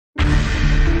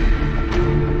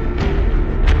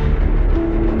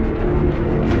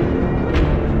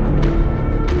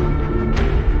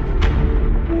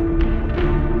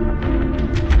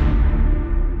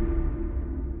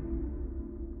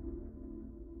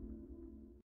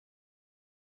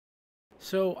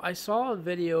So I saw a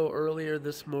video earlier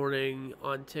this morning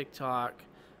on TikTok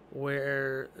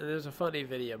where and there's a funny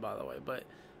video, by the way, but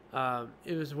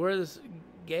it was where this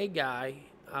gay guy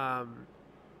um,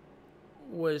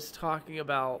 was talking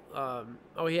about.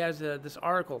 He has this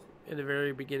article in the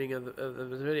very beginning of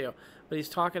the video, but he's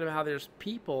talking about how there's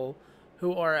people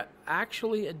who are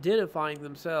actually identifying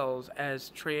themselves as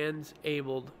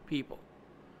trans-abled people,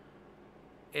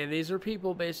 and these are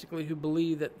people basically who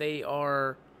believe that they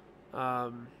are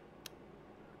um,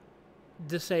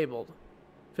 disabled,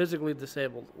 physically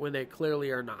disabled, when they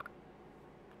clearly are not.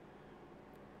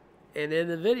 And in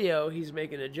the video, he's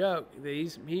making a joke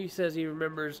that he says he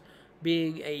remembers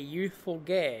being a youthful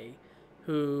gay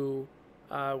who,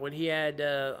 when he had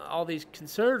all these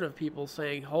conservative people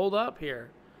saying, "Hold up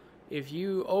here. If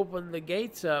you open the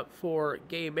gates up for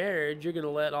gay marriage, you're going to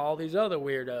let all these other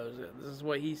weirdos in." This is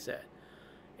what he said.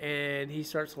 And he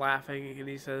starts laughing and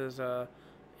he says,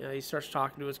 he starts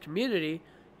talking to his community.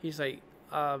 He's like,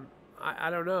 I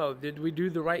don't know. Did we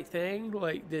do the right thing?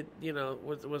 Like,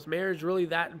 was marriage really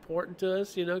that important to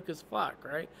us? Because fuck,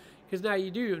 right? Because now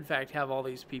you do, in fact, have all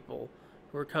these people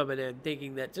who are coming in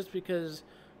thinking that just because,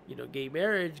 gay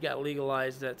marriage got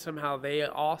legalized, that somehow they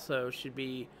also should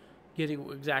be getting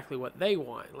exactly what they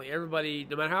want. Like, everybody,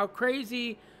 no matter how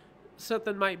crazy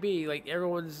something might be, like,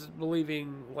 everyone's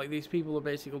believing, like, these people are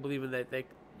basically believing that they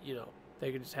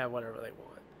can just have whatever they want.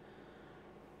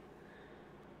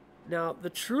 Now, the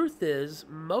truth is,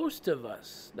 most of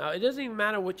us, now it doesn't even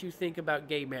matter what you think about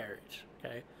gay marriage,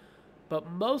 okay? But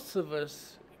most of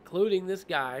us, including this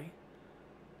guy,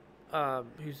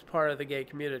 who's part of the gay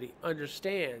community,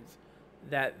 understands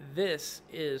that this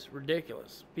is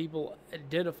ridiculous. People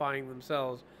identifying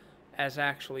themselves as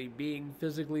actually being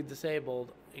physically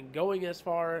disabled and going as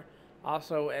far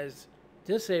also as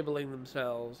disabling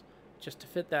themselves just to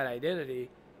fit that identity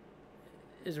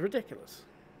is ridiculous.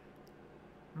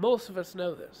 Most of us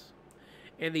know this.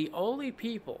 And the only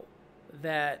people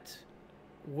that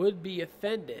would be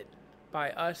offended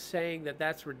by us saying that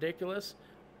that's ridiculous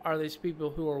are these people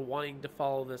who are wanting to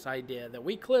follow this idea that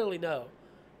we clearly know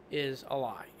is a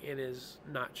lie. It is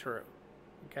not true.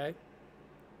 Okay?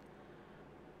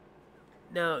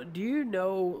 Now, do you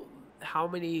know how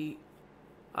many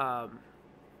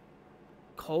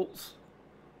cults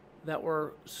that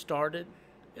were started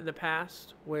in the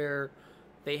past where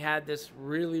they had this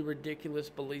really ridiculous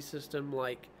belief system?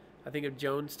 Like, I think of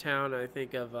Jonestown, I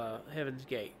think of Heaven's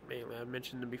Gate, mainly. I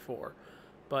mentioned them before.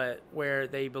 But where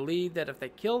they believed that if they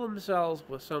kill themselves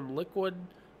with some liquid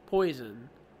poison,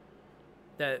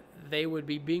 that they would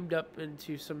be beamed up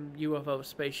into some UFO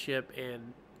spaceship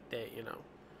and they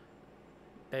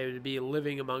would be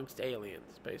living amongst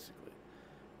aliens, basically.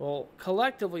 Well,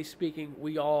 collectively speaking,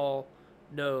 we all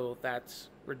know that's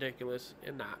ridiculous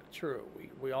and not true.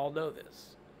 We all know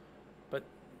this. But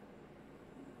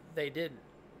they didn't.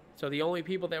 So the only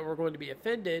people that were going to be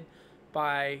offended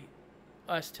by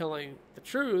us telling the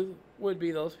truth would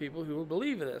be those people who would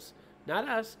believe in this. Not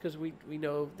us, because we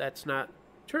know that's not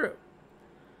true.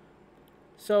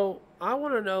 So I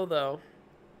want to know, though,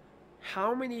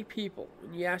 how many people,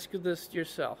 when you ask this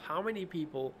yourself, how many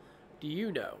people do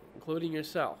you know, including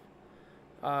yourself,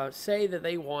 say that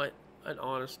they want an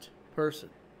honest person?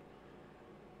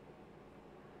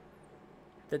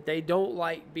 That they don't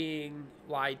like being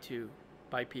lied to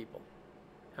by people.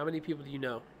 How many people do you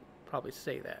know probably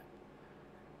say that?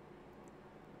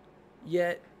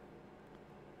 Yet,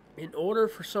 in order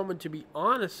for someone to be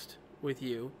honest with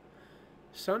you,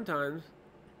 sometimes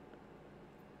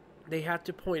they have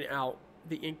to point out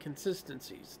the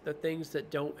inconsistencies, the things that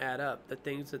don't add up, the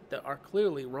things that are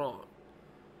clearly wrong.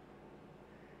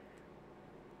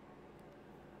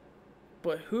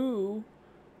 But who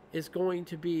is going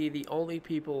to be the only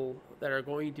people that are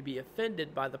going to be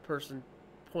offended by the person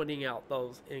pointing out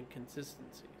those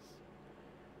inconsistencies?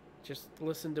 Just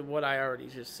listen to what I already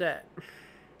just said.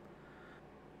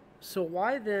 So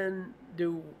why then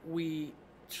do we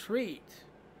treat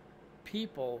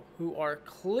people who are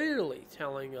clearly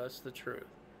telling us the truth?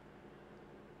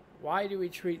 Why do we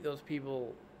treat those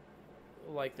people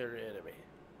like they're an enemy?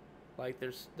 Like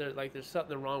there's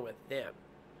something wrong with them,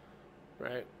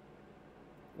 right?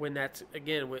 When that's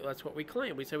what we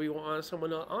claim. We say we want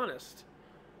someone honest,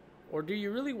 or do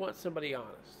you really want somebody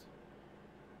honest?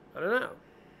 I don't know.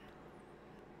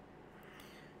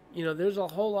 There's a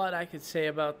whole lot I could say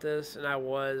about this, and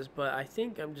but I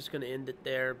think I'm just going to end it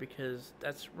there because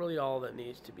that's really all that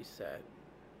needs to be said.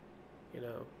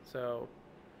 So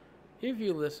if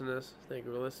you listen to this, thank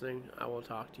you for listening. I will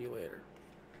talk to you later.